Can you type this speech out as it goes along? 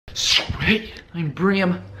Hey, I'm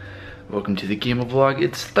Bram. Welcome to the Gamma Vlog.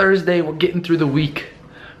 It's Thursday, we're getting through the week.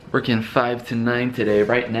 Working 5 to 9 today.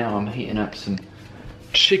 Right now I'm heating up some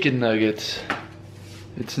chicken nuggets.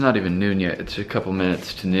 It's not even noon yet, it's a couple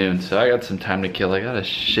minutes to noon, so I got some time to kill. I gotta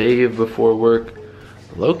shave before work.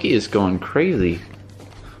 Loki is going crazy.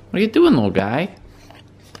 What are you doing, little guy?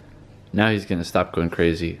 Now he's gonna stop going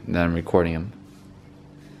crazy now that I'm recording him.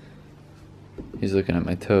 He's looking at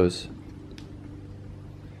my toes.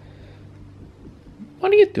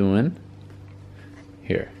 What are you doing?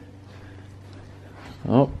 Here.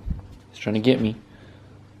 Oh, he's trying to get me.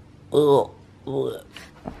 Ugh. Ugh.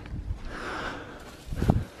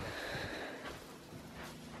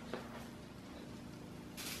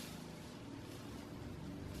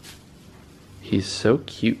 He's so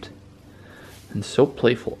cute and so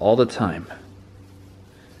playful all the time.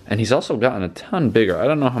 And he's also gotten a ton bigger. I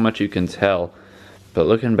don't know how much you can tell, but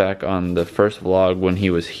looking back on the first vlog when he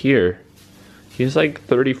was here, he's like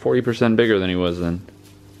 30-40% bigger than he was then.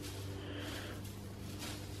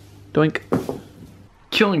 Doink.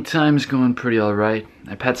 Killing time's going pretty alright.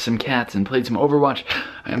 I pet some cats and played some Overwatch.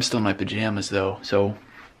 I am still in my pajamas though, so I'm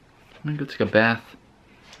gonna go take a bath.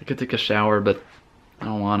 I could take a shower, but I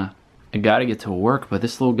don't wanna. I gotta get to work, but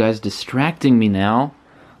this little guy's distracting me now.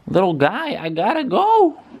 Little guy, I gotta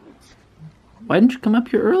go. Why didn't you come up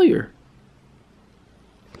here earlier?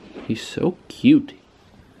 He's so cute.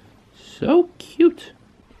 So cute.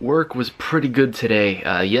 Work was pretty good today.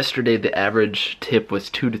 Yesterday the average tip was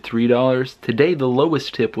 $2 to $3. Today the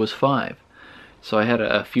lowest tip was $5. So I had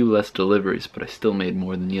a few less deliveries, but I still made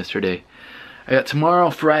more than yesterday. I got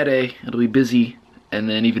tomorrow, Friday, it'll be busy, and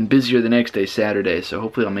then even busier the next day, Saturday. So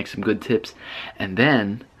hopefully I'll make some good tips. And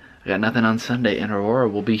then I got nothing on Sunday, and Aurora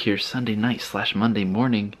will be here Sunday night / Monday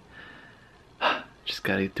morning. Just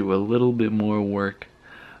gotta do a little bit more work.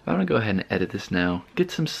 I'm gonna go ahead and edit this now,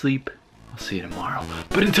 get some sleep. I'll see you tomorrow.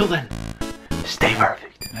 But until then, stay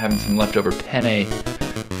perfect. I'm having some leftover penne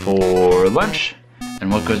for lunch. And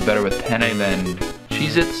what goes better with penne than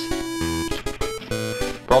Cheez-Its?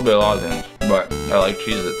 Probably a lot of things, but I like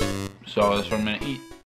Cheez-Its. So that's what I'm gonna eat.